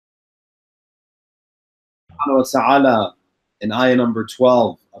subhanahu wa ta'ala in ayah number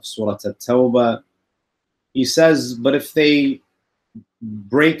 12 of Surah Tawbah, He says, but if they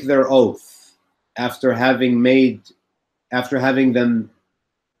break their oath after having them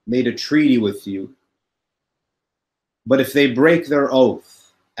made a treaty with you, but if they break their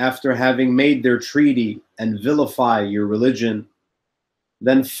oath after having made their treaty and vilify your religion,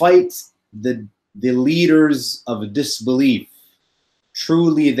 then fight the leaders of disbelief.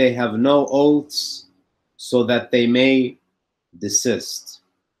 Truly they have no oaths, so that they may desist.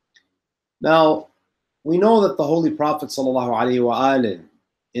 Now, we know that the Holy Prophet ﷺ,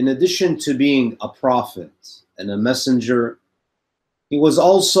 in addition to being a prophet and a messenger, he was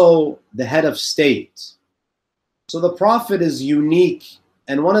also the head of state. So the Prophet is unique,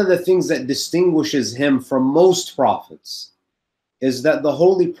 and one of the things that distinguishes him from most prophets is that the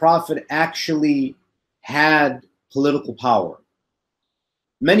Holy Prophet actually had political power.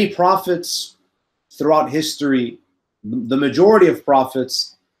 Many prophets throughout history, the majority of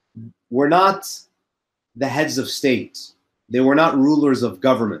prophets, were not the heads of state. They were not rulers of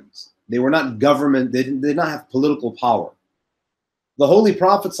government. They were not government. They did not have political power. The Holy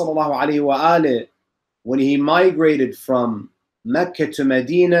Prophet ﷺ, when he migrated from Mecca to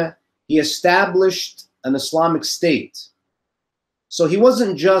Medina, he established an Islamic state. So he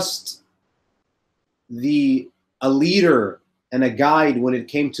wasn't just a leader and a guide when it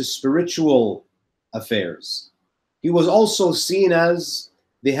came to spiritual affairs. He was also seen as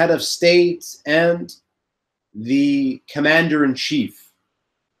the head of state and the commander-in-chief.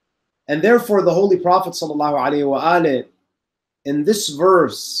 And therefore the Holy Prophet ﷺ, in this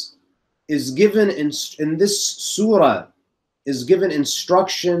verse is given in this surah is given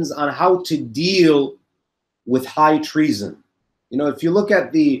instructions on how to deal with high treason. You know, if you look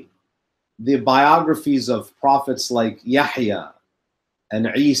at the biographies of prophets like Yahya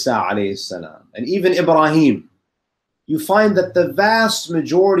and Isa alayhi salam, and even Ibrahim, you find that the vast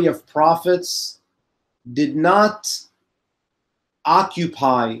majority of prophets did not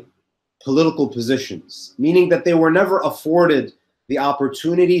occupy political positions, meaning that they were never afforded the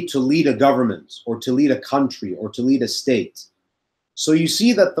opportunity to lead a government or to lead a country or to lead a state. So you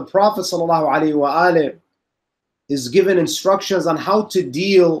see that the Prophet ﷺ is given instructions on how to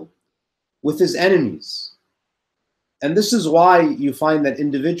deal with his enemies. And this is why you find that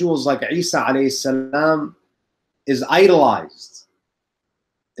individuals like Isa alayhi salam is idolized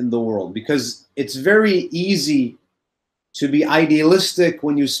in the world, because it's very easy to be idealistic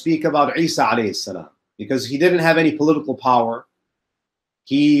when you speak about Isa alayhi salam, because he didn't have any political power.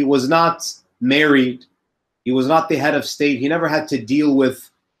 He was not married. He was not the head of state. He never had to deal with,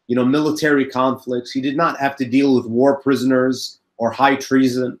 military conflicts. He did not have to deal with war prisoners or high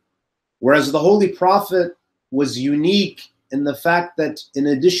treason. Whereas the Holy Prophet was unique in the fact that in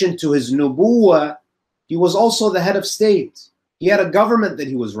addition to his nubuwwah, he was also the head of state. He had a government that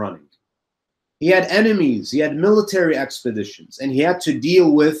he was running. He had enemies. He had military expeditions. And he had to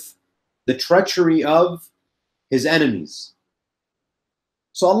deal with the treachery of his enemies.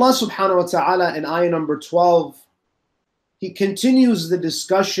 So Allah subhanahu wa ta'ala in ayah number 12, he continues the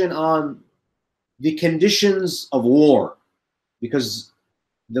discussion on the conditions of war, because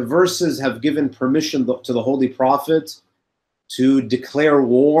the verses have given permission to the Holy Prophet to declare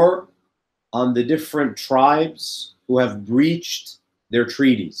war on the different tribes who have breached their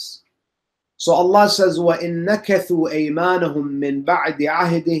treaties. So Allah says, وَإِن نَكَثُوا أَيْمَانَهُم مِّن بَعْدِ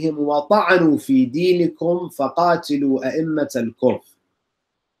عَهْدِهِمْ وَطَعَنُوا فِي دِينِكُمْ فَقَاتِلُوا أَئِمَّةَ الْكُفْرِ.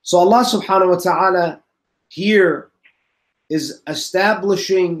 So Allah subhanahu wa ta'ala here is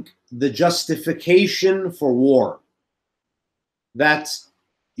establishing the justification for war. That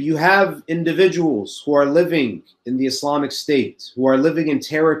you have individuals who are living in the Islamic State, who are living in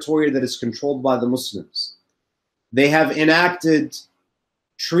territory that is controlled by the Muslims. They have enacted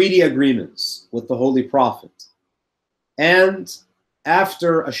treaty agreements with the Holy Prophet. And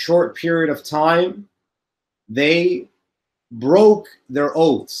after a short period of time, they broke their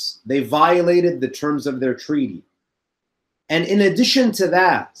oaths. They violated the terms of their treaty. And in addition to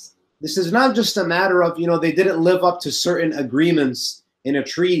that, this is not just a matter of, they didn't live up to certain agreements in a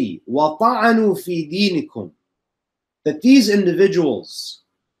treaty. وَطَعَنُوا فِي دِينِكُمْ. That these individuals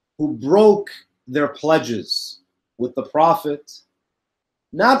who broke their pledges with the Prophet,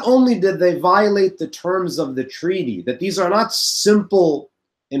 not only did they violate the terms of the treaty, that these are not simple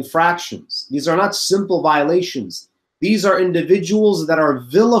infractions, these are not simple violations, these are individuals that are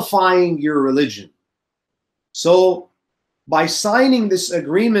vilifying your religion. So by signing this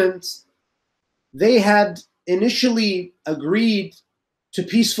agreement, they had initially agreed to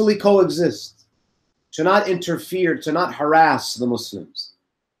peacefully coexist, to not interfere, to not harass the Muslims.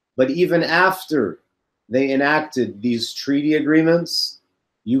 But even after they enacted these treaty agreements,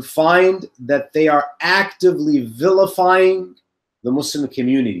 you find that they are actively vilifying the Muslim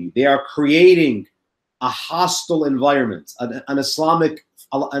community. They are creating a hostile environment, an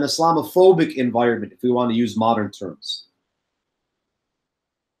Islamophobic environment, if we want to use modern terms.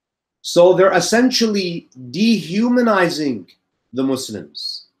 So they're essentially dehumanizing the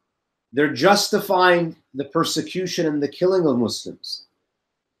Muslims. They're justifying the persecution and the killing of Muslims.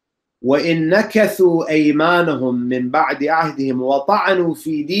 وَإِن نَكَثُوا أَيْمَانَهُم مِّن بَعْدِ عَهْدِهِمْ وَطَعَنُوا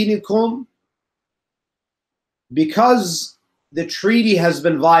فِي دِينِكُمْ, because the treaty has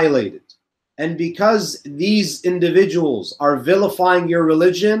been violated, and because these individuals are vilifying your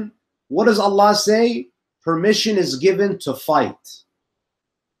religion, what does Allah say? Permission is given to fight.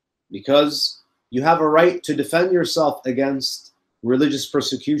 Because you have a right to defend yourself against religious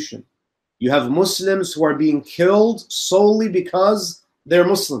persecution. You have Muslims who are being killed solely because they're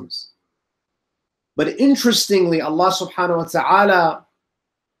Muslims. But interestingly, Allah subhanahu wa ta'ala,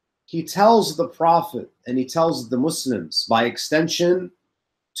 He tells the Prophet and He tells the Muslims, by extension,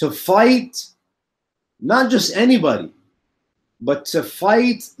 to fight not just anybody, but to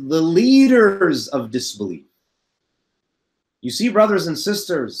fight the leaders of disbelief. You see, brothers and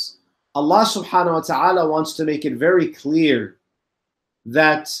sisters, Allah subhanahu wa ta'ala wants to make it very clear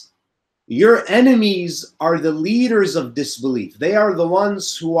that your enemies are the leaders of disbelief. They are the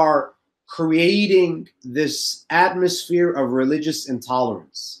ones who are creating this atmosphere of religious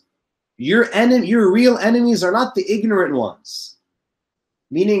intolerance. Your real enemies are not the ignorant ones.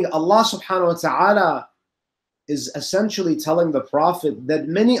 Meaning Allah subhanahu wa ta'ala is essentially telling the Prophet that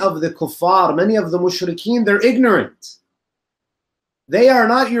many of the kuffar, many of the mushrikeen, they're ignorant. They are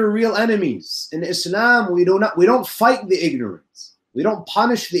not your real enemies. In Islam, we don't fight the ignorant. We don't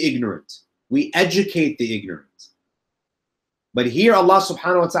punish the ignorant. We educate the ignorant. But here Allah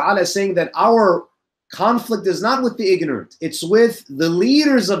subhanahu wa ta'ala is saying that our conflict is not with the ignorant. It's with the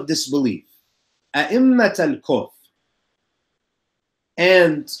leaders of disbelief. A'immat al-kufr.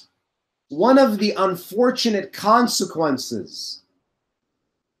 And one of the unfortunate consequences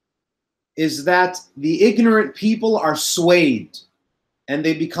is that the ignorant people are swayed and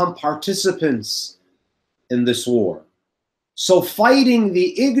they become participants in this war. So fighting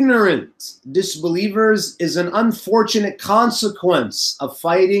the ignorant disbelievers is an unfortunate consequence of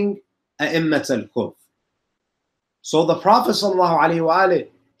fighting a'immat al-kufr. So the Prophet ﷺ,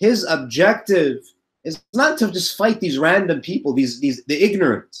 his objective is not to just fight these random people, the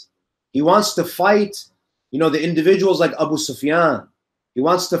ignorant. He wants to fight, the individuals like Abu Sufyan. He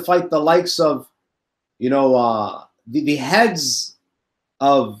wants to fight the likes of, the heads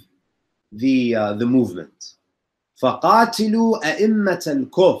of the movement. فَقَاتِلُوا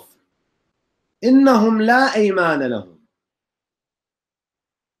أَئِمَّةَ الْكُفْرِ إِنَّهُمْ لَا أَيْمَانَ لَهُمْ.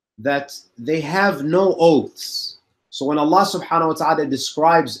 That they have no oaths. So when Allah subhanahu wa ta'ala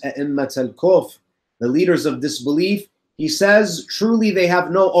describes أَئِمَّةَ الْكُفْرِ, the leaders of disbelief, He says, truly they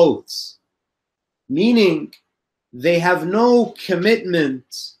have no oaths. Meaning, they have no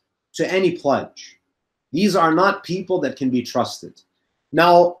commitment to any pledge. These are not people that can be trusted.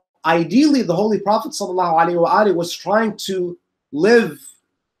 Now, ideally, the Holy Prophet ﷺ was trying to live.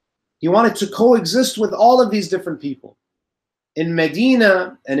 He wanted to coexist with all of these different people. In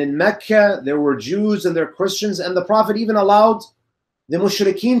Medina and in Mecca, there were Jews and there were Christians, and the Prophet even allowed the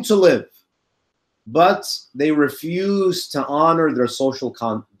mushrikeen to live. But they refused to honor their social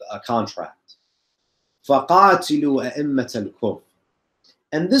contract. فَقَاتِلُوا أَئِمَّةَ الْكُفْرِ.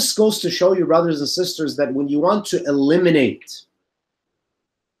 And this goes to show you, brothers and sisters, that when you want to eliminate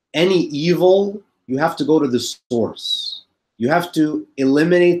any evil, you have to go to the source. You have to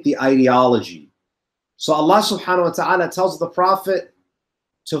eliminate the ideology. So Allah subhanahu wa ta'ala tells the Prophet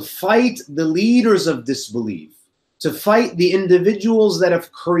to fight the leaders of disbelief, to fight the individuals that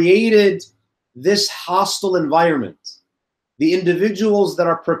have created this hostile environment, the individuals that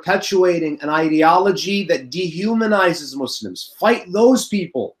are perpetuating an ideology that dehumanizes Muslims. Fight those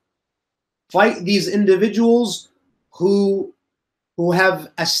people. Fight these individuals who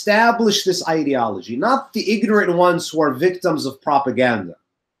have established this ideology, not the ignorant ones who are victims of propaganda.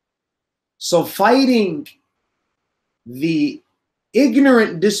 So fighting the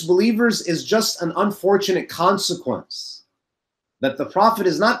ignorant disbelievers is just an unfortunate consequence, that the Prophet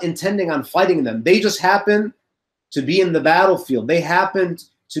is not intending on fighting them. They just happen to be in the battlefield. They happened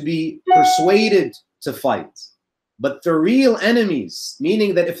to be persuaded to fight. But the real enemies,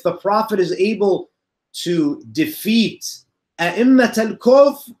 meaning that if the Prophet is able to defeat A'immat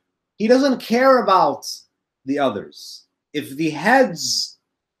al-Kufr, he doesn't care about the others. If the heads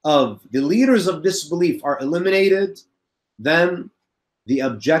of the leaders of disbelief are eliminated, then the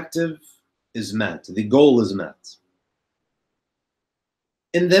objective is met, the goal is met.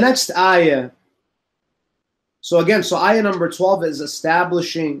 In the next ayah, so ayah number 12 is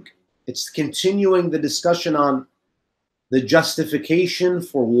establishing, it's continuing the discussion on the justification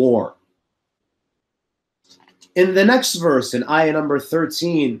for war. In the next verse, in ayah number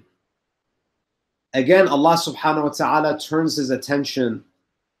 13, again, Allah subhanahu wa ta'ala turns his attention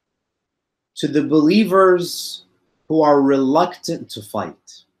to the believers who are reluctant to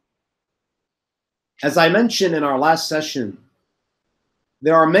fight. As I mentioned in our last session,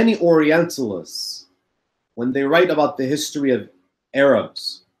 there are many Orientalists, when they write about the history of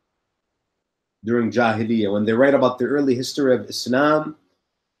Arabs during Jahiliyyah, when they write about the early history of Islam,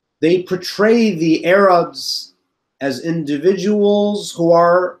 they portray the Arabs as individuals who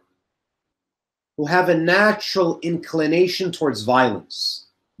have a natural inclination towards violence.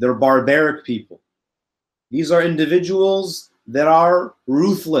 They're barbaric people. These are individuals that are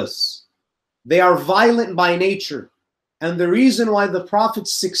ruthless. They are violent by nature. And the reason why the Prophet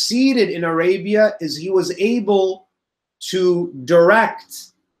succeeded in Arabia is he was able to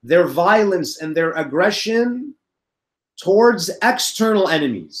direct their violence and their aggression towards external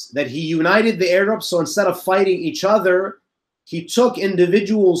enemies, that he united the Arabs. So instead of fighting each other, he took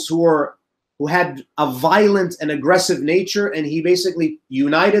individuals who had a violent and aggressive nature, and he basically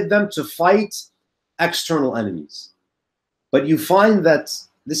united them to fight external enemies. But you find that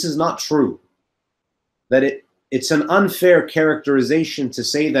this is not true, that it's an unfair characterization to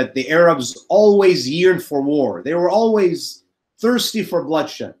say that the Arabs always yearned for war. They were always thirsty for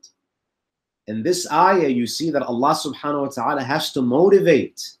bloodshed. In this ayah, you see that Allah subhanahu wa ta'ala has to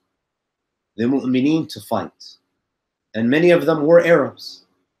motivate the mu'mineen to fight. And many of them were Arabs.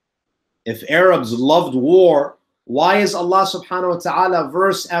 If Arabs loved war, why is Allah subhanahu wa ta'ala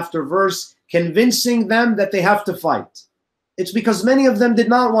verse after verse convincing them that they have to fight? It's because many of them did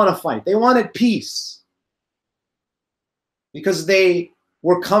not want to fight. They wanted peace. Because they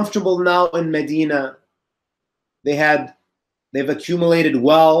were comfortable now in Medina. They've accumulated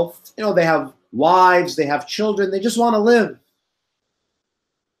wealth. They have wives, they have children. They just want to live.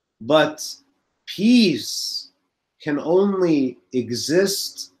 But peace can only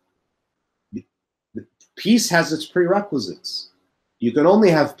exist. Peace has its prerequisites. You can only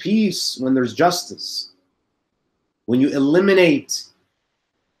have peace when there's justice, when you eliminate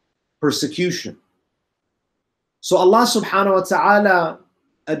persecution. So Allah subhanahu wa ta'ala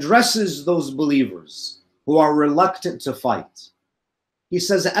addresses those believers who are reluctant to fight. He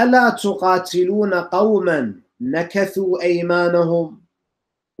says, أَلَا تُقَاتِلُونَ قَوْمًا نَكَثُوا أَيْمَانَهُمْ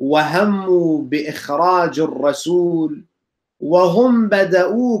وَهَمُّوا بِإِخْرَاجِ الرَّسُولِ وَهُمْ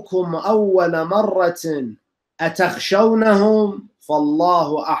بَدَؤُوكُمْ أَوَّلَ مَرَّةٍ أَتَخْشَوْنَهُمْ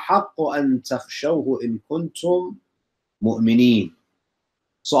فَاللَّهُ أَحَقُّ أَن تَخْشَوْهُ إِن كُنتُمْ مُؤْمِنِينَ.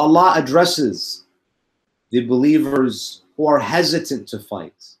 So Allah addresses the believers who are hesitant to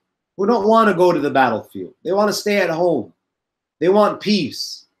fight, who don't want to go to the battlefield. They want to stay at home. They want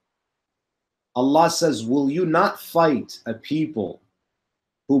peace. Allah says, will you not fight a people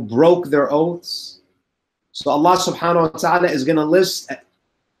who broke their oaths? So Allah subhanahu wa ta'ala is going to list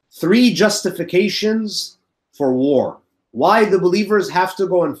 3 justifications for war. Why the believers have to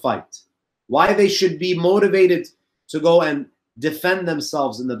go and fight. Why they should be motivated to go and defend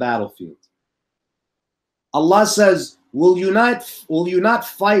themselves in the battlefield. Allah says, will you not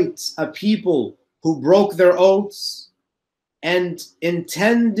fight a people who broke their oaths and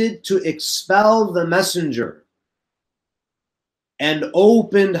intended to expel the messenger and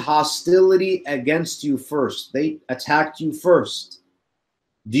opened hostility against you first? They attacked you first.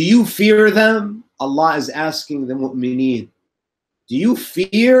 Do you fear them? Allah is asking the mu'mineen. Do you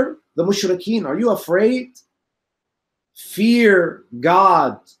fear the mushrikeen? Are you afraid? Fear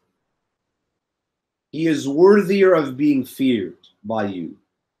God. He is worthier of being feared by you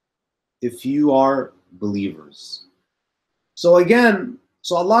if you are believers. So again,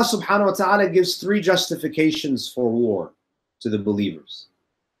 Allah subhanahu wa ta'ala gives 3 justifications for war to the believers.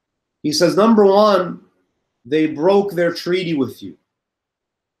 He says, number 1, they broke their treaty with you.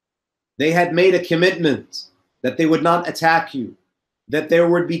 They had made a commitment that they would not attack you, that there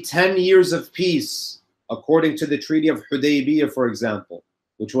would be 10 years of peace, according to the Treaty of Hudaybiyah, for example,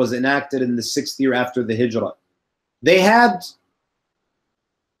 which was enacted in the 6th year after the Hijrah. They had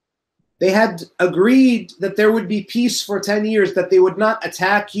agreed that there would be peace for 10 years, that they would not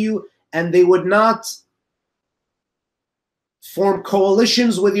attack you and they would not form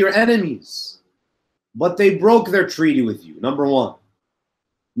coalitions with your enemies. But they broke their treaty with you, number 1.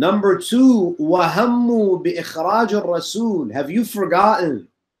 Number 2, وَهَمُّوا بِإِخْرَاجِ الرَّسُولِ. Have you forgotten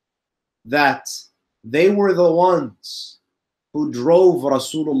that they were the ones who drove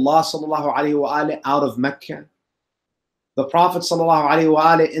Rasulullah sallallahu alaihi wasallam out of Mecca. The Prophet sallallahu alaihi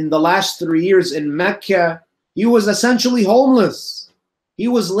wasallam, in the last 3 years in Mecca, he was essentially homeless. He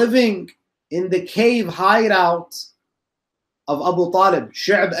was living in the cave hideout of Abu Talib,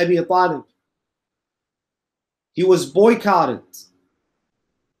 Shi'b Abi Talib. He was boycotted.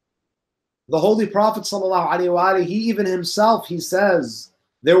 The Holy Prophet sallallahu alaihi wasallam, he even himself, he says,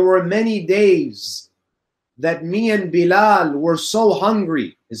 there were many days that me and Bilal were so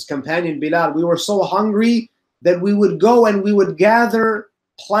hungry, his companion Bilal, we were so hungry that we would go and we would gather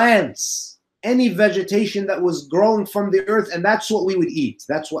plants, any vegetation that was growing from the earth, and that's what we would eat.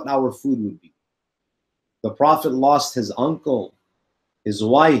 That's what our food would be. The Prophet lost his uncle, his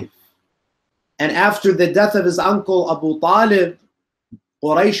wife, and after the death of his uncle Abu Talib,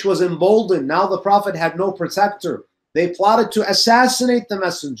 Quraysh was emboldened. Now the Prophet had no protector. They plotted to assassinate the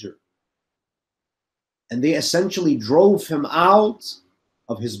messenger. And they essentially drove him out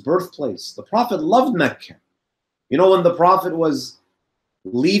of his birthplace. The Prophet loved Mecca. You know, when the Prophet was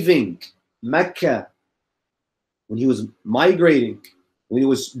leaving Mecca, when he was migrating, when he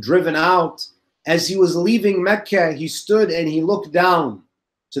was driven out, as he was leaving Mecca, he stood and he looked down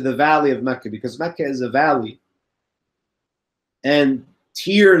to the valley of Mecca, because Mecca is a valley. And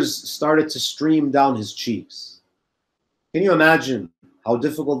tears started to stream down his cheeks. Can you imagine how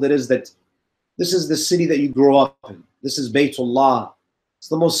difficult it is that this is the city that you grew up in? This is Baytullah. It's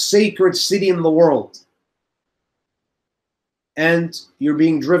the most sacred city in the world. And you're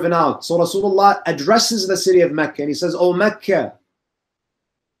being driven out. So Rasulullah addresses the city of Mecca and he says, "O Mecca,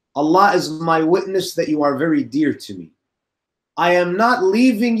 Allah is my witness that you are very dear to me. I am not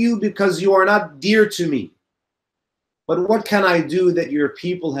leaving you because you are not dear to me. But what can I do that your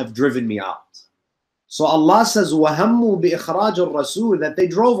people have driven me out?" So Allah says, وَهَمُّوا بِإِخْرَاجِ الرَّسُولِ, that they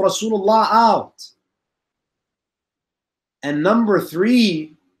drove Rasulullah out. And number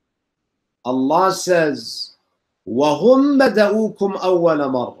 3, Allah says, وَهُمْ بَدَأُوكُمْ أَوَّلَ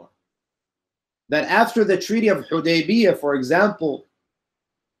مَرَّةٍ, that after the Treaty of Hudaybiyah, for example,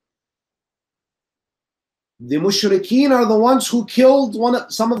 the mushrikeen are the ones who killed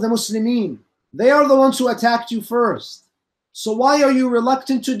some of the Muslimin. They are the ones who attacked you first. So why are you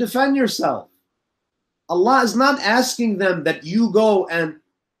reluctant to defend yourself? Allah is not asking them that you go and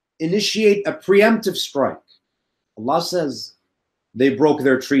initiate a preemptive strike. Allah says they broke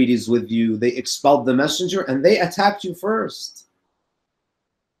their treaties with you, they expelled the messenger, and they attacked you first.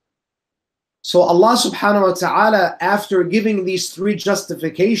 So Allah subhanahu wa ta'ala, after giving these 3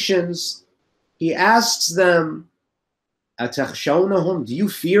 justifications, He asks them, أَتَخْشَوْنَهُمْ, do you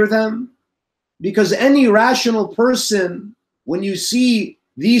fear them? Because any rational person, when you see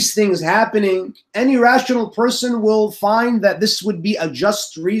these things happening, any rational person will find that this would be a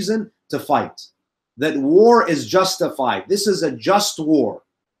just reason to fight, that war is justified. This is a just war.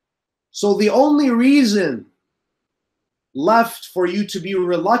 So the only reason left for you to be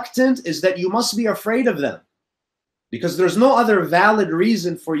reluctant is that you must be afraid of them, because there's no other valid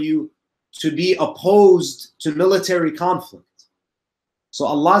reason for you to be opposed to military conflict. So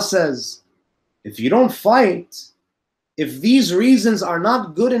Allah says, if you don't fight, if these reasons are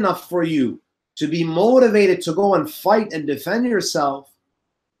not good enough for you to be motivated to go and fight and defend yourself,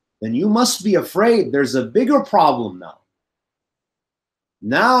 then you must be afraid. There's a bigger problem now.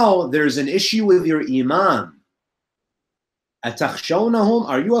 Now there's an issue with your iman. أَتَخْشَوْنَهُمْ,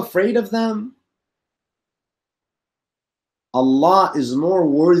 are you afraid of them? Allah is more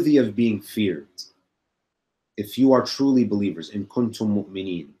worthy of being feared if you are truly believers. In kuntum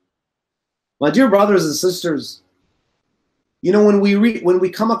mu'mineen. My dear brothers and sisters, you know, when we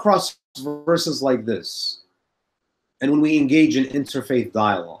come across verses like this, and when we engage in interfaith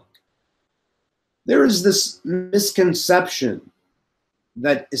dialogue, there is this misconception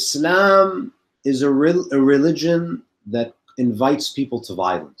that Islam is a religion that invites people to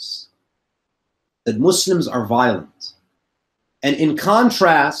violence, that Muslims are violent. And in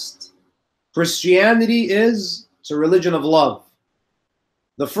contrast, Christianity is a religion of love.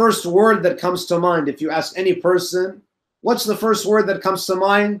 The first word that comes to mind, if you ask any person, what's the first word that comes to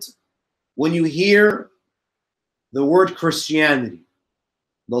mind when you hear the word Christianity?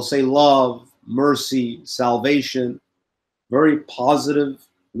 They'll say love, mercy, salvation, very positive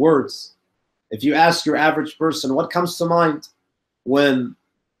words. If you ask your average person, what comes to mind when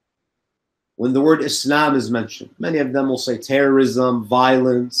the word Islam is mentioned? Many of them will say terrorism,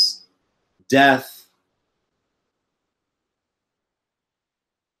 violence, death.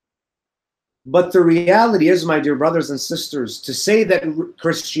 But the reality is, my dear brothers and sisters, to say that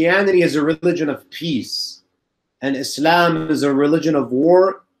Christianity is a religion of peace and Islam is a religion of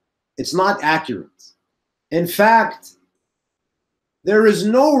war, it's not accurate. In fact, There is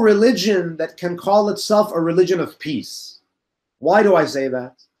no religion that can call itself a religion of peace. Why do I say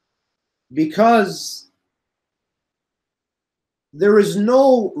that? Because there is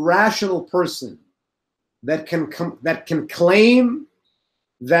no rational person that can claim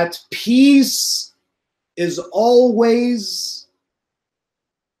that peace is always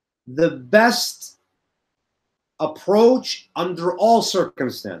the best approach under all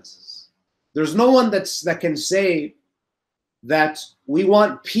circumstances. There's no one that can say that we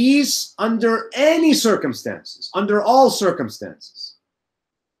want peace under any circumstances, under all circumstances.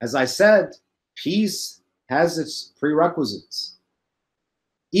 As I said, peace has its prerequisites.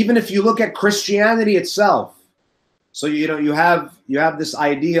 Even if you look at Christianity itself, so you have this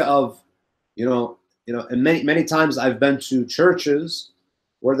idea of, and many times I've been to churches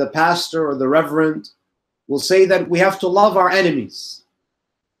where the pastor or the reverend will say that we have to love our enemies.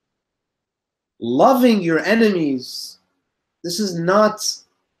 Loving your enemies, this is not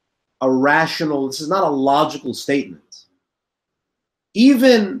a rational, this is not a logical statement.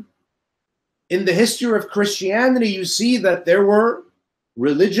 Even in the history of Christianity, you see that there were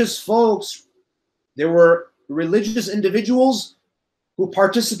religious folks, there were religious individuals who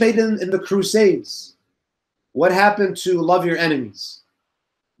participated in the Crusades. What happened to love your enemies?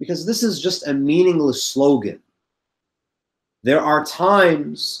 Because this is just a meaningless slogan. There are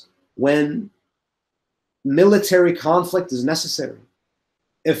times when military conflict is necessary.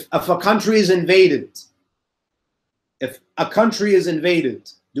 If a country is invaded,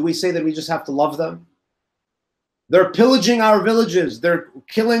 do we say that we just have to love them? They're pillaging our villages. They're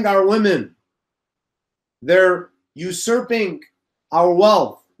killing our women. They're usurping our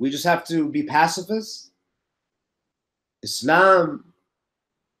wealth. We just have to be pacifists? Islam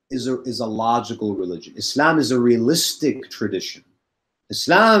is a logical religion. Islam is a realistic tradition.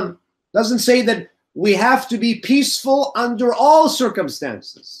 Islam doesn't say that we have to be peaceful under all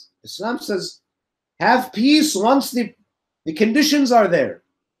circumstances. Islam says, have peace once the conditions are there.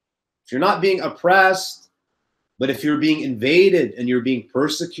 If you're not being oppressed, but if you're being invaded and you're being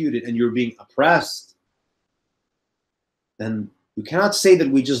persecuted and you're being oppressed, then you cannot say that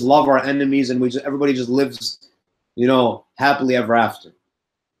we just love our enemies and everybody just lives, happily ever after.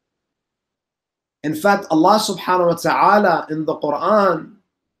 In fact, Allah subhanahu wa ta'ala in the Quran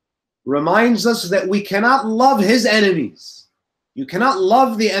reminds us that we cannot love His enemies. You cannot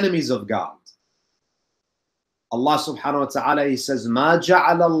love the enemies of God. Allah subhanahu wa ta'ala, He says, مَا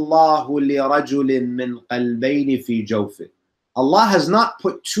جَعَلَ اللَّهُ لِرَجُلٍ مِّن قَلْبَيْنِ فِي جَوْفِهِ. Allah has not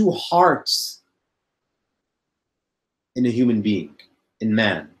put two hearts in a human being, in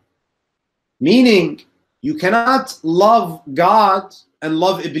man. Meaning, you cannot love God and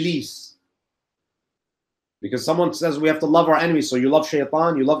love Iblis. Because someone says we have to love our enemies, so you love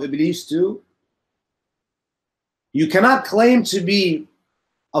Shaitan, you love Iblis too. You cannot claim to be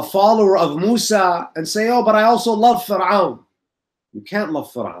a follower of Musa and say, oh, but I also love Fir'aun. You can't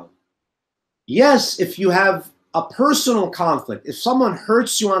love Fir'aun. Yes, if you have a personal conflict, if someone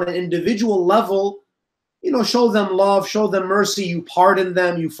hurts you on an individual level, show them love, show them mercy, you pardon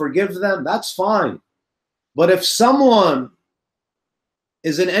them, you forgive them, that's fine. But if someone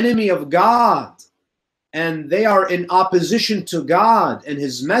is an enemy of God, and they are in opposition to God and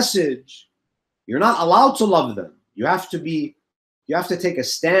His message, you're not allowed to love them. You have to take a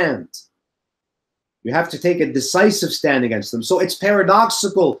stand. You have to take a decisive stand against them. So it's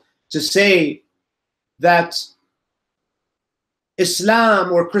paradoxical to say that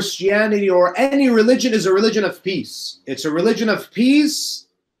Islam or Christianity or any religion is a religion of peace. It's a religion of peace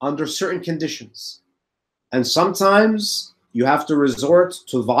under certain conditions. And sometimes you have to resort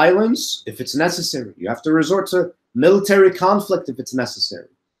to violence if it's necessary. You have to resort to military conflict if it's necessary.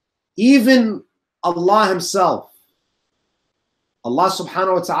 Even Allah Himself, Allah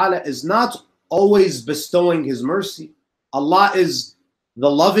subhanahu wa ta'ala is not always bestowing His mercy. Allah is the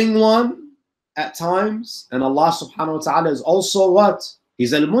loving one at times, and Allah subhanahu wa ta'ala is also what?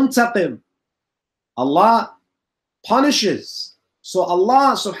 He's al-muntaqim. Allah punishes. So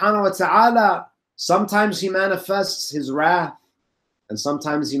Allah subhanahu wa ta'ala, sometimes He manifests His wrath, and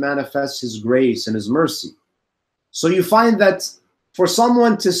sometimes He manifests His grace and His mercy. So you find that for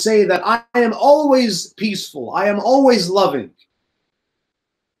someone to say that I am always peaceful, I am always loving,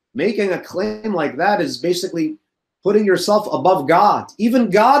 making a claim like that is basically putting yourself above God. Even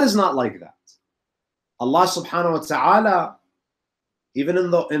God is not like that. Allah subhanahu wa ta'ala, even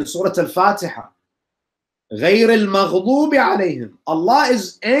in Surah Al-Fatiha, غَيْرِ الْمَغْضُوبِ عَلَيْهِمْ, Allah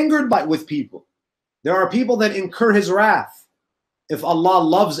is angered with people. There are people that incur His wrath. If Allah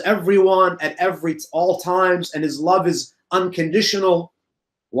loves everyone at all times and His love is unconditional,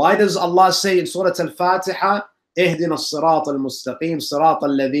 why does Allah say in Surah Al-Fatiha اهدنا الصراط المستقيم صراط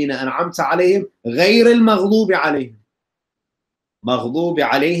الذين أنعمت عليهم غير المغضوب عليهم. Maghdubi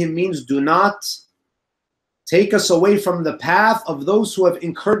alayhim means do not take us away from the path of those who have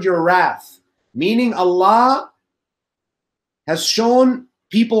incurred your wrath. Meaning Allah has shown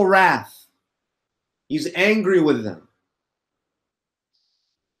people wrath. He's angry with them.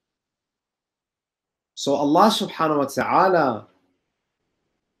 So Allah subhanahu wa ta'ala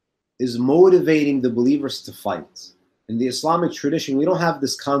is motivating the believers to fight. In the Islamic tradition, we don't have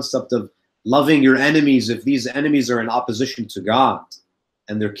this concept of loving your enemies if these enemies are in opposition to God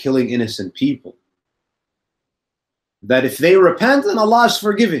and they're killing innocent people. That if they repent, then Allah is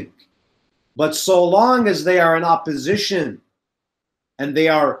forgiving. But so long as they are in opposition and they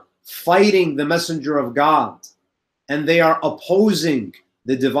are fighting the messenger of God and they are opposing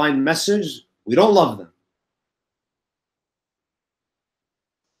the divine message, we don't love them.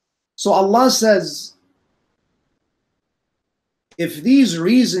 So Allah says, if these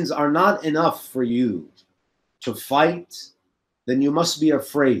reasons are not enough for you to fight, then you must be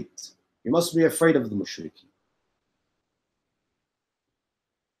afraid. You must be afraid of the mushrikeen.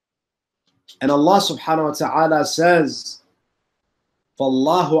 And Allah subhanahu wa ta'ala says,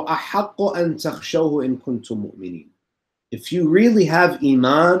 فَاللَّهُ أَحَقُّ أَن تَخْشَوْهُ إِن كُنتُم مُؤْمِنِينَ. If you really have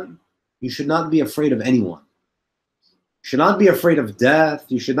iman, you should not be afraid of anyone. You should not be afraid of death.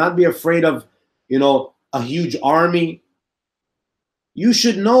 You should not be afraid of, a huge army. You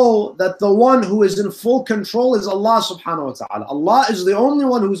should know that the one who is in full control is Allah subhanahu wa ta'ala. Allah is the only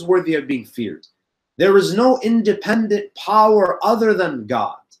one who's worthy of being feared. There is no independent power other than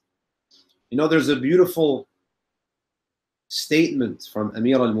God. There's a beautiful statement from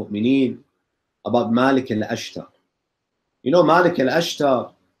Amir al-Mu'mineen about Malik al-Ashtar. Malik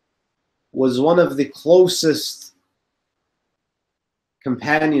al-Ashtar was one of the closest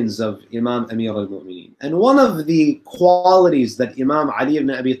companions of Imam Amir al-Mu'mineen. And one of the qualities that Imam Ali ibn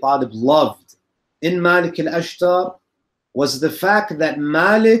Abi Talib loved in Malik al-Ashtar was the fact that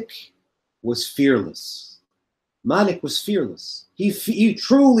Malik was fearless. Malik was fearless. He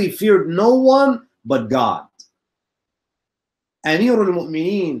truly feared no one but God. Amir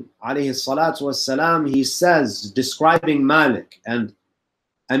al-Mu'mineen alayhi salatu wassalam, he says, describing Malik, and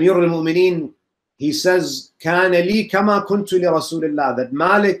Amir al-Mu'mineen, he says, كَانَ لِي كَمَا كُنْتُ لِرَسُولِ اللَّهِ, that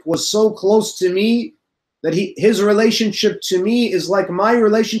Malik was so close to me that his relationship to me is like my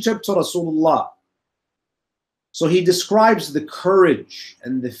relationship to Rasulullah. So he describes the courage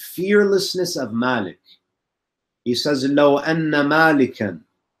and the fearlessness of Malik. He says, لَوْ أَنَّ مَالِكًا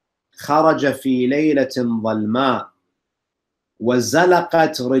خَرَجَ فِي لَيْلَةٍ ظَلْمَاءٍ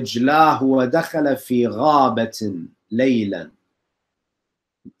وَزَلَقَتْ رِجْلَاهُ وَدَخَلَ فِي غَابَةٍ لَيْلًا.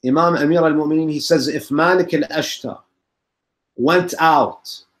 Imam Amir al-Mu'mineen, he says, if Malik al-Ashtar went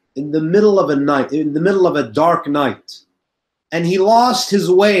out in the middle of a night, in the middle of a dark night, and he lost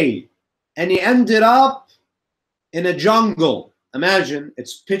his way, and he ended up in a jungle. Imagine,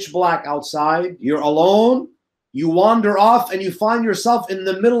 it's pitch black outside, you're alone, you wander off, and you find yourself in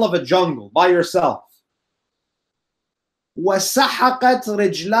the middle of a jungle by yourself. وَسَحَقَتْ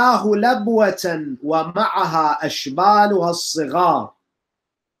رِجْلَاهُ لَبْوَةً وَمَعَهَا أَشْبَالُهَا الصِّغَارِ.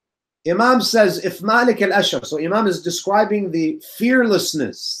 Imam says, if Malik al-Ashtar, so Imam is describing the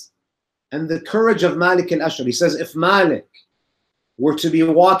fearlessness and the courage of Malik al-Ashtar. He says, if Malik were to be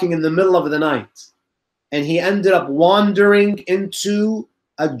walking in the middle of the night and he ended up wandering into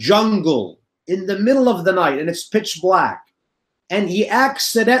a jungle in the middle of the night and it's pitch black, and he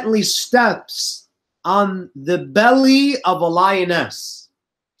accidentally steps on the belly of a lioness.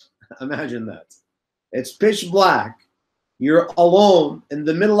 Imagine that. It's pitch black. You're alone in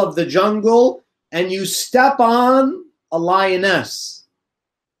the middle of the jungle and you step on a lioness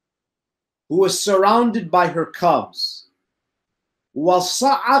who is surrounded by her cubs.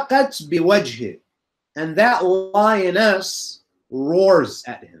 وَصَعَقَتْ بِوَجْهِ, and that lioness roars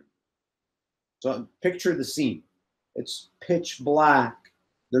at him. So picture the scene. It's pitch black.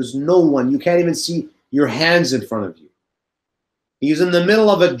 There's no one. You can't even see your hands in front of you. He's in the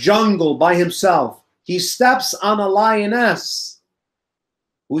middle of a jungle by himself. He steps on a lioness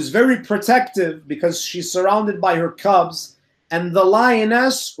who's very protective because she's surrounded by her cubs, and the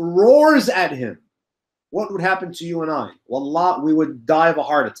lioness roars at him. What would happen to you and I? Wallah, we would die of a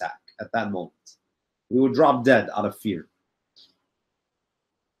heart attack at that moment. We would drop dead out of fear.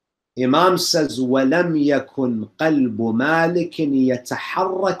 Imam says, وَلَمْ يَكُنْ قَلْبُ مَالِكٍ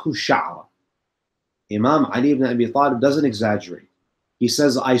يَتَحَرَّكُ شَعْرًا. Imam Ali ibn Abi Talib doesn't exaggerate. He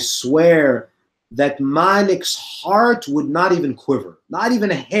says, I swear that Malik's heart would not even quiver, not even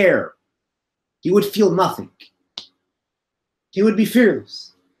a hair. He would feel nothing. He would be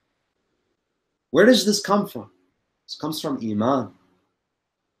fearless. Where does this come from? This comes from Iman.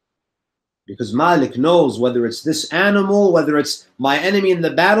 Because Malik knows whether it's this animal, whether it's my enemy in the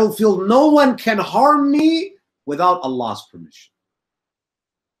battlefield, no one can harm me without Allah's permission.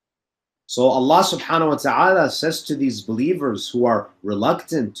 So Allah subhanahu wa ta'ala says to these believers who are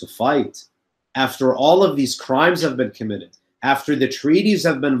reluctant to fight, after all of these crimes have been committed, after the treaties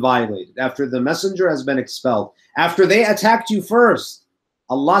have been violated, after the messenger has been expelled, after they attacked you first,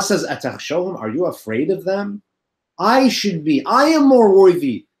 Allah says, "Atakhshawhum, are you afraid of them? I am more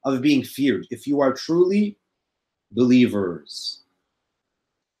worthy of being feared if you are truly believers."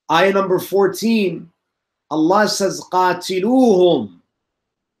 Ayah number 14, Allah says, "Qatiluhum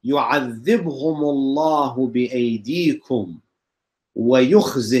يعذبهم الله بأيديكم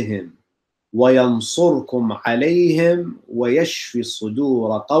ويخزهم وينصركم عليهم ويشفي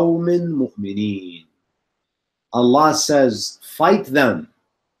صدور قوم مؤمنين." Allah says, fight them,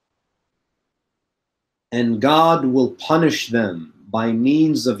 and God will punish them by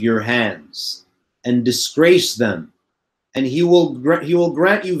means of your hands and disgrace them, and He will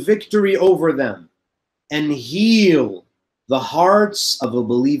grant you victory over them and heal the hearts of a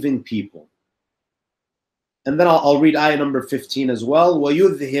believing people. And then I'll read ayah number 15 as well.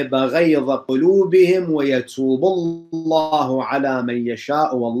 وَيُذْهِبَ غَيْظَ قُلُوبِهِمْ وَيَتُوبُ اللَّهُ عَلَى مَنْ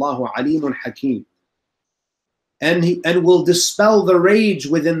يَشَاءُ وَاللَّهُ عَلِيمٌ حَكِيمٌ. And will dispel the rage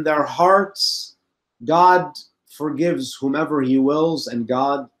within their hearts. God forgives whomever He wills, and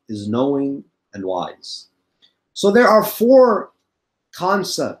God is knowing and wise. So there are 4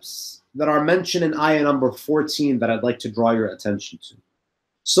 concepts that are mentioned in ayah number 14 that I'd like to draw your attention to.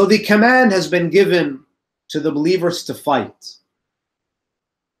 So the command has been given to the believers to fight.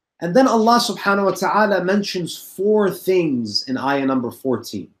 And then Allah subhanahu wa ta'ala mentions 4 things in ayah number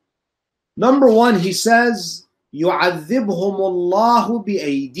 14. Number 1, He says, يُعَذِّبْهُمُ اللَّهُ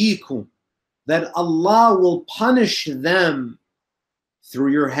بِأَيْدِيكُمْ, that Allah will punish them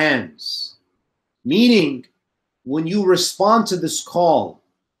through your hands. Meaning, when you respond to this call,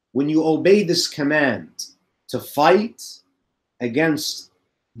 when you obey this command to fight against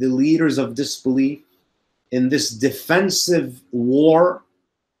the leaders of disbelief in this defensive war,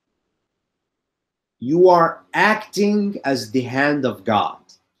 you are acting as the hand of God.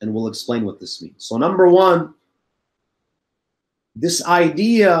 And we'll explain what this means. So number 1, this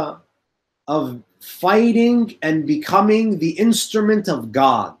idea of fighting and becoming the instrument of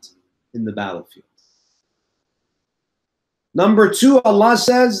God in the battlefield. Number 2, Allah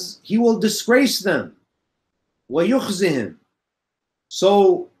says He will disgrace them. وَيُخْزِهِمْ.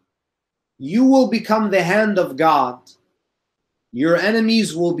 So you will become the hand of God. Your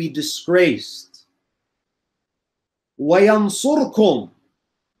enemies will be disgraced. وَيَنْصُرْكُمْ.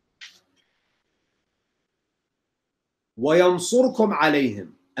 وَيَنْصُرْكُمْ عَلَيْهِمْ.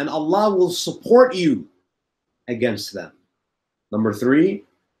 And Allah will support you against them. Number 3.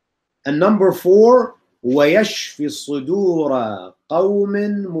 And number 4, وَيَشْفِ صُدُورَ قَوْمٍ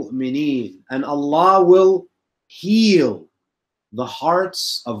مُؤْمِنِينَ. And Allah will heal the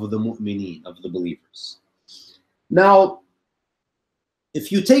hearts of the mu'mineen, of the believers. Now,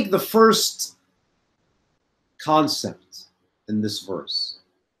 if you take the first concept in this verse,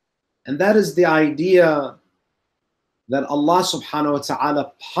 and that is the idea that Allah subhanahu wa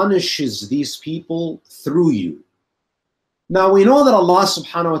ta'ala punishes these people through you. Now we know that Allah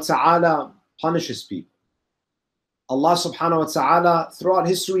subhanahu wa ta'ala punishes people. Allah subhanahu wa ta'ala throughout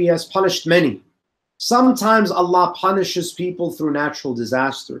history has punished many. Sometimes Allah punishes people through natural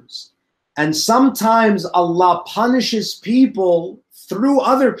disasters. And sometimes Allah punishes people through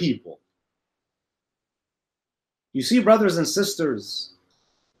other people. You see, brothers and sisters,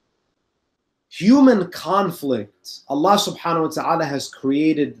 human conflict, Allah subhanahu wa ta'ala has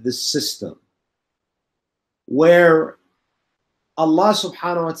created this system where Allah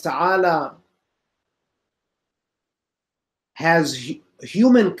subhanahu wa ta'ala has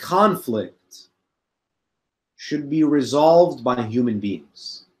human conflict should be resolved by human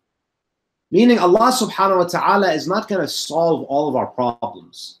beings. Meaning Allah subhanahu wa ta'ala is not going to solve all of our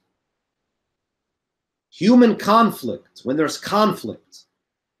problems. Human conflict, when there's conflict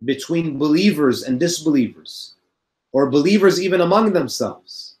between believers and disbelievers, or believers even among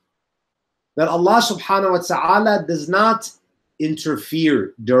themselves, that Allah subhanahu wa ta'ala does not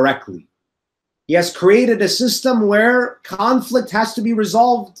interfere directly. He has created a system where conflict has to be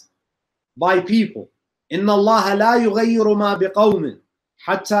resolved by people. إِنَّ اللَّهَ لَا يُغَيِّرُ مَا بِقَوْمٍ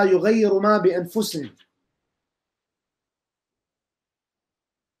حَتَّى يُغَيِّرُ مَا بِأَنفُسِهِمْ.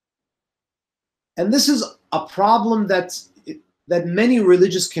 And this is a problem that many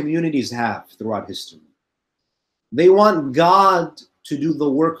religious communities have throughout history. They want God to do the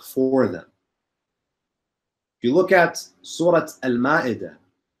work for them. If you look at Surah Al-Ma'idah,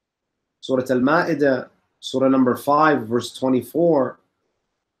 Surah number 5, verse 24,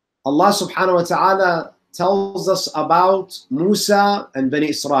 Allah subhanahu wa ta'ala tells us about Musa and Bani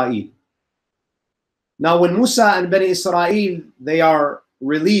Israel. Now, when Musa and Bani Israel, they are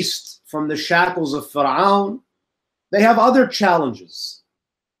released from the shackles of Fir'aun, they have other challenges.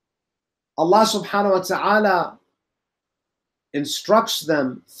 Allah subhanahu wa ta'ala instructs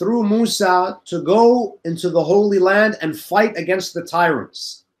them through Musa to go into the Holy Land and fight against the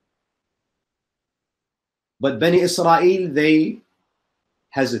tyrants. But Bani Israel, they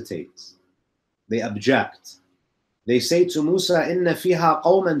hesitate. They object. They say to Musa, "Inna fiha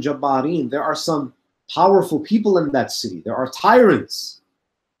qawman jabbarin." There are some powerful people in that city. There are tyrants.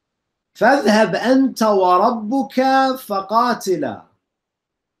 فَاذْهَبْ أَنْتَ وَرَبُّكَ فَقَاتِلًا.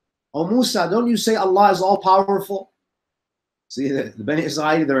 Oh Musa, don't you say Allah is all powerful? See, the Bani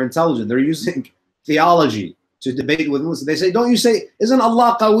Israel, they're intelligent. They're using theology to debate with Musa. They say, don't you say, isn't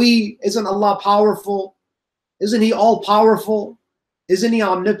Allah qawi? Isn't Allah powerful? Isn't He all powerful? Isn't He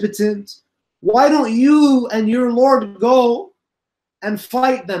omnipotent? Why don't you and your Lord go and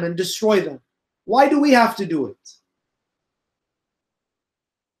fight them and destroy them? Why do we have to do it?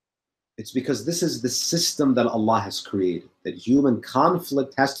 It's because this is the system that Allah has created, that human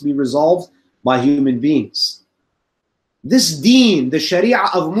conflict has to be resolved by human beings. This deen, the Sharia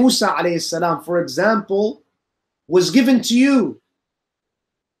of Musa alayhi salam, for example, was given to you.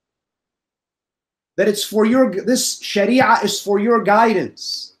 That it's for this Sharia is for your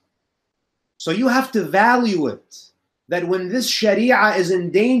guidance. So you have to value it. That when this Sharia is in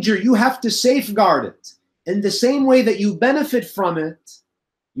danger, you have to safeguard it. In the same way that you benefit from it,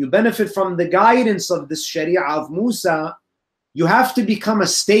 you benefit from the guidance of this Sharia of Musa, you have to become a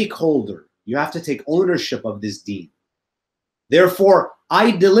stakeholder. You have to take ownership of this deen. Therefore,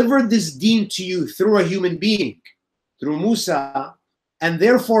 I delivered this deen to you through a human being, through Musa, and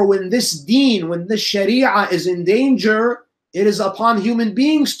therefore when this deen, when this Sharia is in danger, it is upon human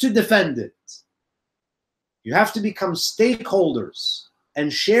beings to defend it. You have to become stakeholders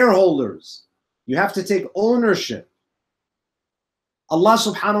and shareholders. You have to take ownership. Allah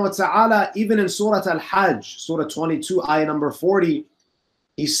subhanahu wa ta'ala, even in Surah Al-Hajj, Surah 22, ayah number 40,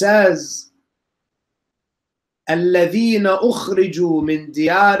 He says, الَّذِينَ أُخْرِجُوا مِنْ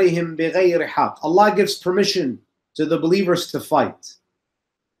دِيَارِهِمْ بِغَيْرِ حَقٍّ. Allah gives permission to the believers to fight.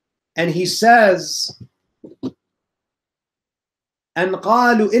 And He says, أَنْ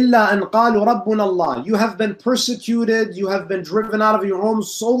قَالُوا إِلَّا أَنْ قَالُوا رَبُّنَا اللَّهِ. You have been persecuted, you have been driven out of your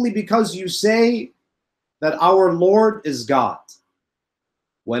homes solely because you say that our Lord is God.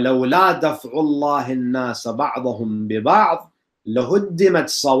 وَلَوْلَا دَفْعُ اللَّهِ النَّاسَ بَعْضَهُمْ بِبَعْضٍ لَهُدِّمَتْ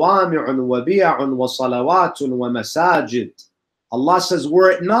صَوَامِعٌ وَبِيَعٌ وَصَلَوَاتٌ وَمَسَاجِدٌ. Allah says,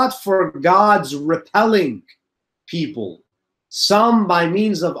 were it not for God's repelling people, some by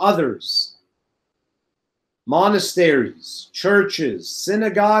means of others, monasteries, churches,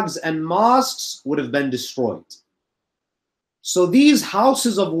 synagogues, and mosques would have been destroyed. So these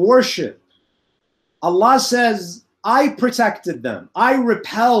houses of worship, Allah says, I protected them. I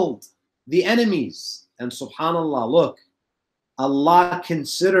repelled the enemies. And subhanAllah, look, Allah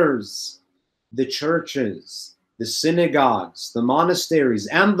considers the churches, the synagogues, the monasteries,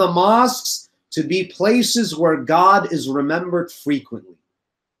 and the mosques to be places where God is remembered frequently.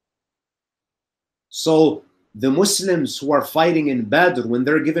 So the Muslims who are fighting in Badr, when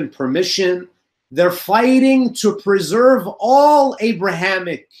they're given permission, they're fighting to preserve all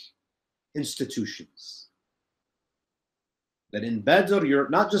Abrahamic institutions. That in Badr, you're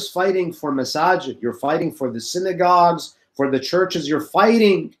not just fighting for masajid, you're fighting for the synagogues, for the churches, you're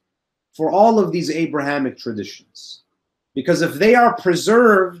fighting for all of these Abrahamic traditions. Because if they are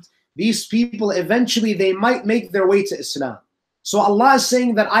preserved, these people eventually, they might make their way to Islam. So Allah is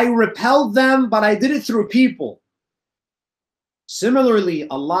saying that I repelled them, but I did it through people. Similarly,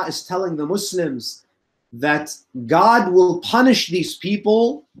 Allah is telling the Muslims that God will punish these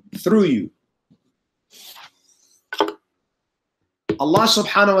people through you. Allah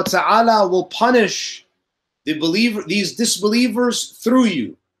subhanahu wa ta'ala will punish these disbelievers through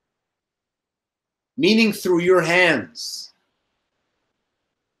you, meaning through your hands.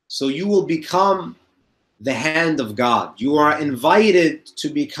 So you will become the hand of God. You are invited to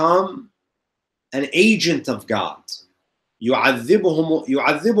become an agent of God. يُعَذِّبُهُمُ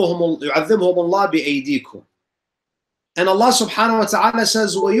اللَّهُ بِأَيْدِيكُمْ. And Allah subhanahu wa ta'ala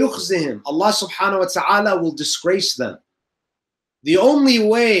says, وَيُخْزِهِمْ. Allah subhanahu wa ta'ala will disgrace them. The only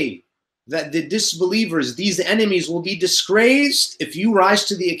way that the disbelievers, these enemies, will be disgraced if you rise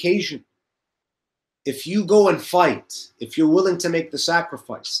to the occasion. If you go and fight, if you're willing to make the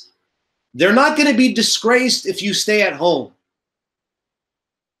sacrifice. They're not going to be disgraced if you stay at home.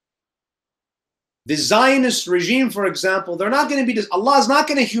 The Zionist regime, for example, they're not going to be, Allah is not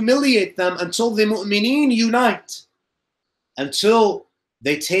going to humiliate them until the mu'mineen unite, until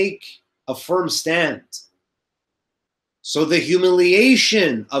they take a firm stand. So the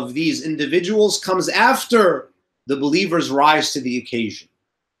humiliation of these individuals comes after the believers rise to the occasion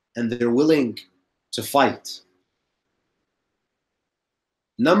and they're willing to fight.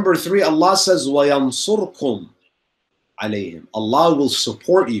 Number 3, Allah says, وَيَنْصُرْكُمْ عَلَيْهِمْ. Allah will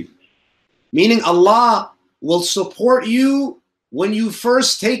support you. Meaning Allah will support you when you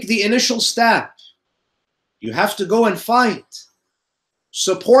first take the initial step. You have to go and fight.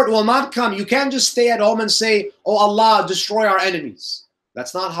 Support will not come. You can't just stay at home and say, oh Allah, destroy our enemies.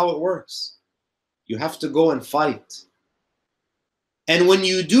 That's not how it works. You have to go and fight. And when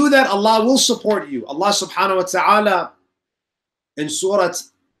you do that, Allah will support you. Allah subhanahu wa ta'ala in Surah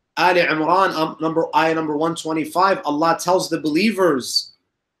Ali Imran, ayah number 125, Allah tells the believers,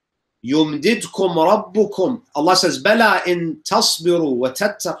 يُمْدِدْكُمْ رَبُّكُمْ. Allah says, بَلَا إِن تَصْبِرُوا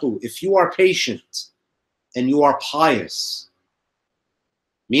وَتَتَّقُوا. If you are patient and you are pious,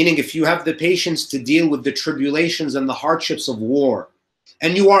 meaning if you have the patience to deal with the tribulations and the hardships of war,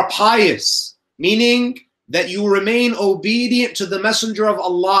 and you are pious, meaning that you remain obedient to the Messenger of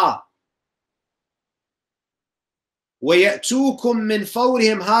Allah, وَيَأْتُوكُم مِّن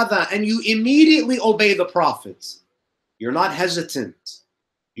فَوْرِهِمْ هَذَا, and you immediately obey the Prophet. You're not hesitant.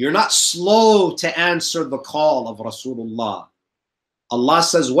 You're not slow to answer the call of Rasulullah. Allah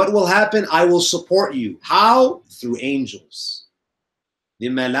says, what will happen? I will support you. How? Through angels. The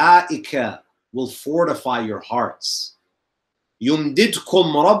malaika will fortify your hearts.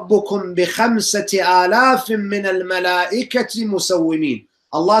 يُمْدِدْكُمْ رَبُّكُمْ بِخَمْسَةِ آلَافٍ مِّنَ الْمَلَائِكَةِ مُسَوِّمِينَ.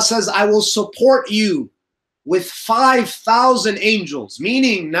 Allah says, I will support you with 5,000 angels.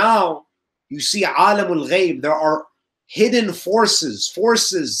 Meaning now, you see alamul ghayb, there are hidden forces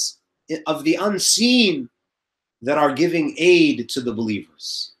of the unseen that are giving aid to the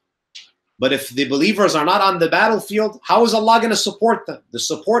believers. But if the believers are not on the battlefield, how is Allah going to support them? The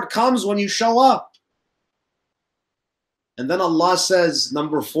support comes when you show up. And then Allah says,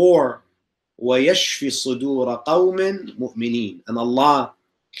 number 4, وَيَشْفِ صُدُورَ قَوْمٍ مُؤْمِنِينَ. And Allah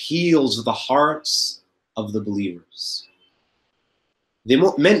heals the hearts of the believers.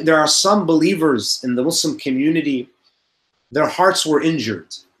 There are some believers in the Muslim community, their hearts were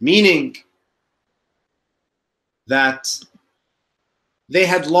injured, meaning that they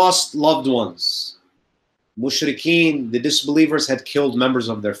had lost loved ones. Mushrikeen, the disbelievers, had killed members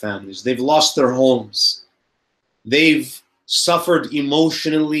of their families. They've lost their homes. They've suffered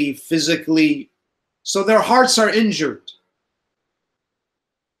emotionally, physically. So their hearts are injured.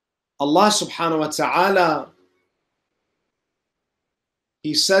 Allah subhanahu wa ta'ala,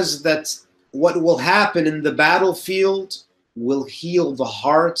 He says that what will happen in the battlefield will heal the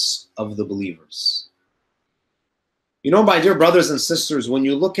hearts of the believers. You know, my dear brothers and sisters, when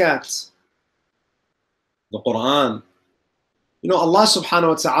you look at the Quran, you know, Allah subhanahu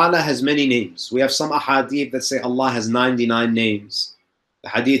wa ta'ala has many names. We have some ahadith that say Allah has 99 names. The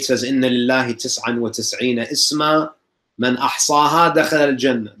hadith says, Inna lillahi tis'an wa tis'ina isma, man ahsaha dakhal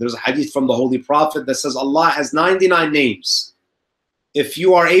al-jannah. There's a hadith from the Holy Prophet that says Allah has 99 names. If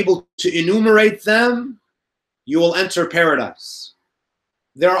you are able to enumerate them, you will enter paradise.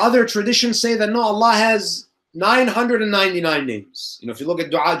 There are other traditions say that no, Allah has 999 names. You know, if you look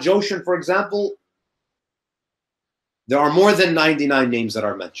at Dua Joshan, for example, there are more than 99 names that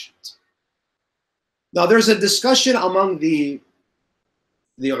are mentioned. Now, there's a discussion among the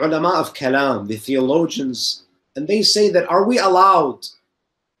ulama of kalam, the theologians, and they say that are we allowed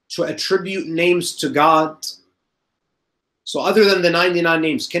to attribute names to God? So other than the 99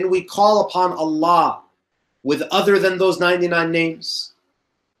 names, can we call upon Allah with other than those 99 names?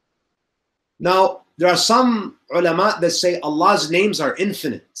 Now, there are some ulama that say Allah's names are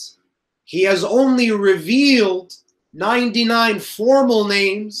infinite. He has only revealed 99 formal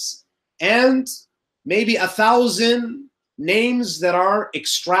names and maybe 1,000 names that are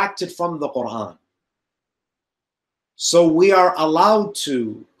extracted from the Quran. So we are allowed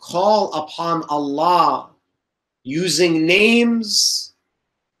to call upon Allah using names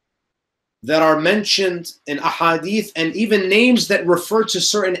that are mentioned in ahadith and even names that refer to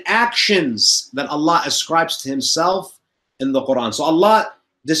certain actions that Allah ascribes to Himself in the Quran. So Allah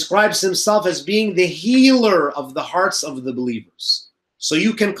describes Himself as being the healer of the hearts of the believers. So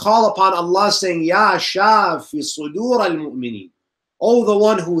you can call upon Allah saying, Ya Shafi Sudur al-Mu'minin, oh, the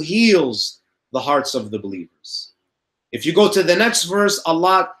one who heals the hearts of the believers. If you go to the next verse,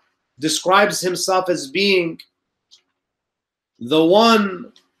 Allah describes Himself as being the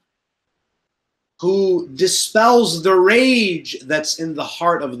one who dispels the rage that's in the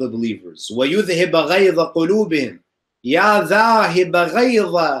heart of the believers. وَيُذْهِبَ غَيْظَ قُلُوبِهِمْ يَا ذَاهِبَ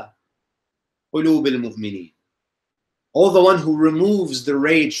غَيْظَ قُلُوبِ الْمُؤْمِنِينَ. Oh, the one who removes the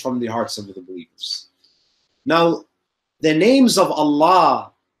rage from the hearts of the believers. Now, the names of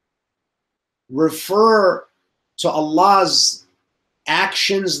Allah refer to Allah's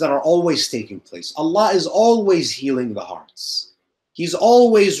actions that are always taking place. Allah is always healing the hearts. He's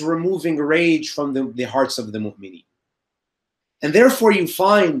always removing rage from the hearts of the mu'mineen. And therefore you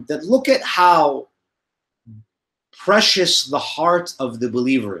find that look at how precious the heart of the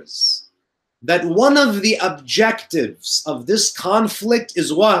believer is. That one of the objectives of this conflict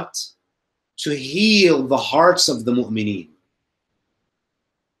is what? To heal the hearts of the mu'mineen.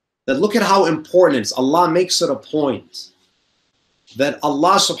 That look at how important it is. Allah makes it a point that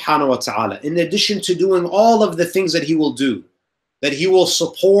Allah subhanahu wa ta'ala, in addition to doing all of the things that He will do, that He will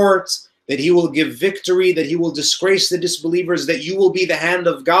support, that He will give victory, that He will disgrace the disbelievers, that you will be the hand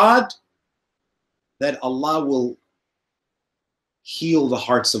of God, that Allah will heal the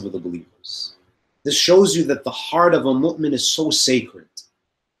hearts of the believers. This shows you that the heart of a mu'min is so sacred.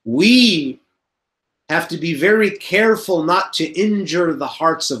 We have to be very careful not to injure the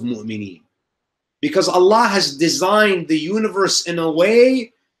hearts of mu'mineen, because Allah has designed the universe in a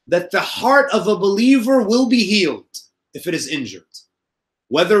way that the heart of a believer will be healed if it is injured.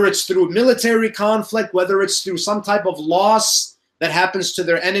 Whether it's through military conflict, whether it's through some type of loss that happens to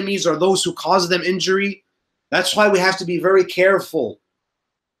their enemies or those who cause them injury. That's why we have to be very careful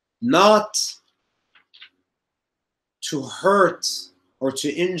not to hurt or to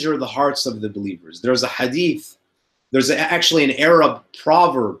injure the hearts of the believers. There's a hadith, actually an Arabic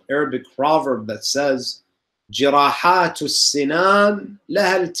proverb that says, Jirahatu sinan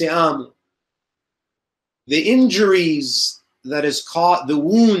laha ilti'am. The injuries that is caused, the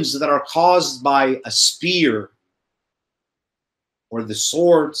wounds that are caused by a spear or the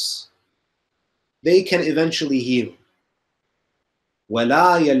swords, they can eventually heal.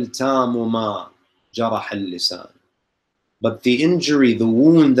 وَلَا يَلْتَامُ مَا جَرَحَ اللِّسَانِ. But the injury, the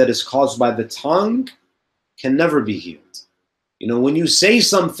wound that is caused by the tongue can never be healed. You know, when you say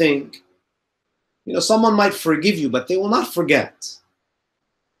something, you know, someone might forgive you, but they will not forget.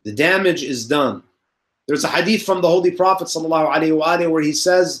 The damage is done. There's a hadith from the Holy Prophet ﷺ where he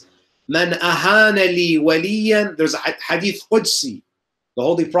says, Man ahana li waliyan. There's a hadith Qudsi. The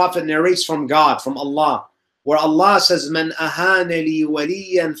Holy Prophet narrates from God, from Allah, where Allah says, Man ahana li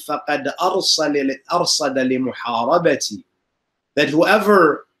waliyan faqad arsada li muharabati. That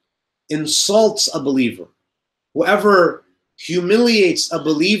whoever insults a believer, whoever humiliates a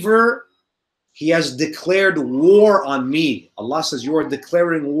believer, he has declared war on me. Allah says, you are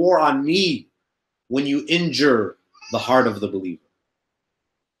declaring war on me when you injure the heart of the believer.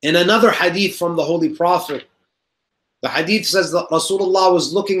 In another hadith from the Holy Prophet, the hadith says that Rasulullah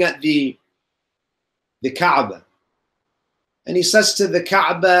was looking at the Kaaba, and he says to the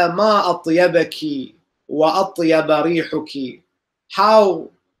Kaaba, Ma atyabaki wa atyaba rihuki. How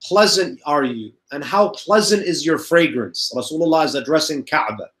pleasant are you, and how pleasant is your fragrance. Rasulullah is addressing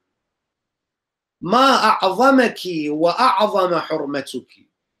Kaaba. Ma a'zamaki wa a'zama hurmatuki.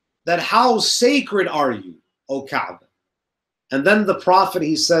 That how sacred are you, O Kaaba. And then the Prophet,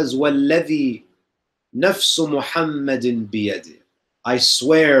 he says, وَالَّذِي نَفْسُ مُحَمَّدٍ بِيَدِهِ. I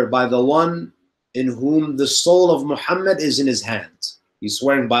swear by the one in whom the soul of Muhammad is in his hand. He's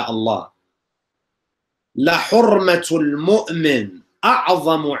swearing by Allah. لَحُرْمَةُ الْمُؤْمِنِ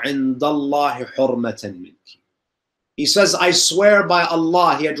أَعْظَمُ عِنْدَ اللَّهِ حُرْمَةً مِنْكِ. He says, I swear by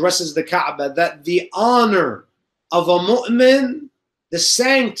Allah, he addresses the Kaaba, that the honor of a mu'min, the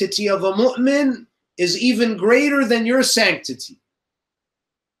sanctity of a mu'min, is even greater than your sanctity.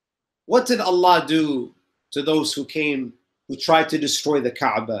 What did Allah do to those who came, who tried to destroy the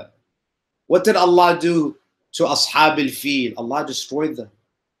Kaaba? What did Allah do to Ashab al-Fil? Allah destroyed them.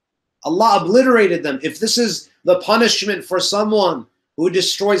 Allah obliterated them. If this is the punishment for someone who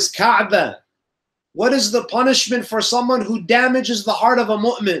destroys Kaaba, what is the punishment for someone who damages the heart of a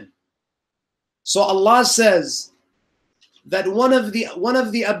mu'min? So Allah says that one of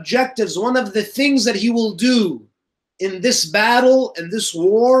the objectives, one of the things that He will do in this battle, in this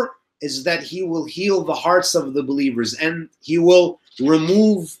war, is that He will heal the hearts of the believers, and He will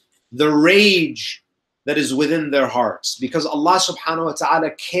remove the rage that is within their hearts, because Allah subhanahu wa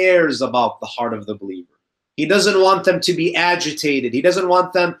ta'ala cares about the heart of the believer. He doesn't want them to be agitated. He doesn't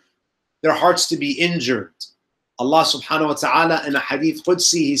want their hearts to be injured. Allah subhanahu wa ta'ala in a hadith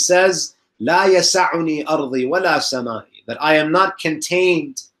Qudsi, He says, La yasa'uni ardi wa la samai. That I am not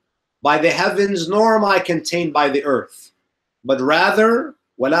contained by the heavens, nor am I contained by the earth. But rather,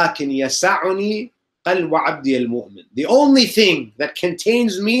 وَلَكِنْ يَسَعُنِي قلب عبدي المؤمن. The only thing that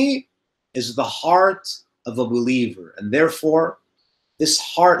contains me is the heart of a believer. And therefore, this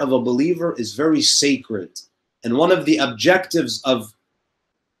heart of a believer is very sacred. And one of the objectives of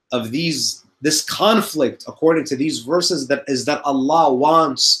this conflict, according to these verses, is that Allah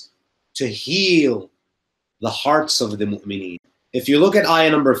wants to heal the hearts of the mu'mineen. If you look at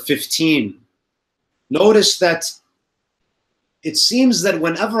ayah number 15, notice that it seems that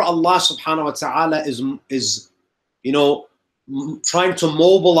whenever Allah subhanahu wa ta'ala is trying to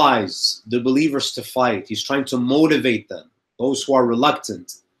mobilize the believers to fight, He's trying to motivate them, those who are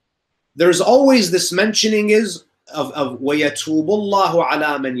reluctant, there's always this mentioning of وَيَتُوبُ اللَّهُ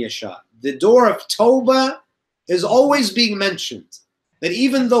عَلَى مَنْ يَشَاءُ. The door of Tawbah is always being mentioned. That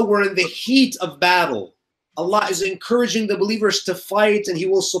even though we're in the heat of battle, Allah is encouraging the believers to fight, and He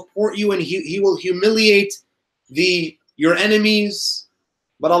will support you, and He will humiliate your enemies.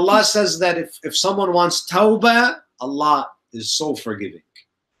 But Allah says that if someone wants Tawbah, Allah is so forgiving.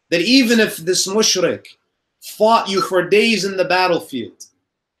 That even if this mushrik fought you for days in the battlefield,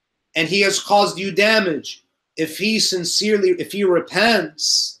 and he has caused you damage, if he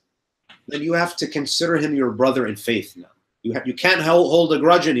repents, then you have to consider him your brother in faith now. You can't hold a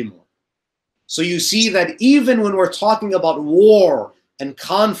grudge anymore. So you see that even when we're talking about war and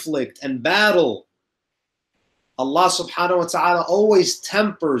conflict and battle, Allah subhanahu wa ta'ala always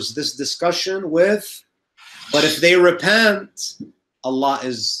tempers this discussion with, but if they repent, Allah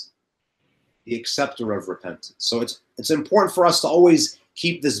is the acceptor of repentance. So it's important for us to always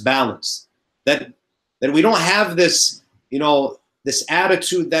keep this balance, that we don't have this, this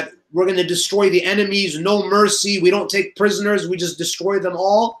attitude that we're going to destroy the enemies, no mercy, we don't take prisoners, we just destroy them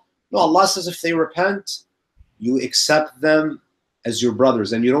all. No, Allah says if they repent, you accept them as your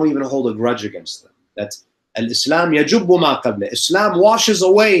brothers, and you don't even hold a grudge against them. That al-Islam yajubbu ma qabla. Islam washes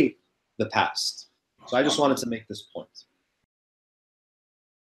away the past. So I just wanted to make this point.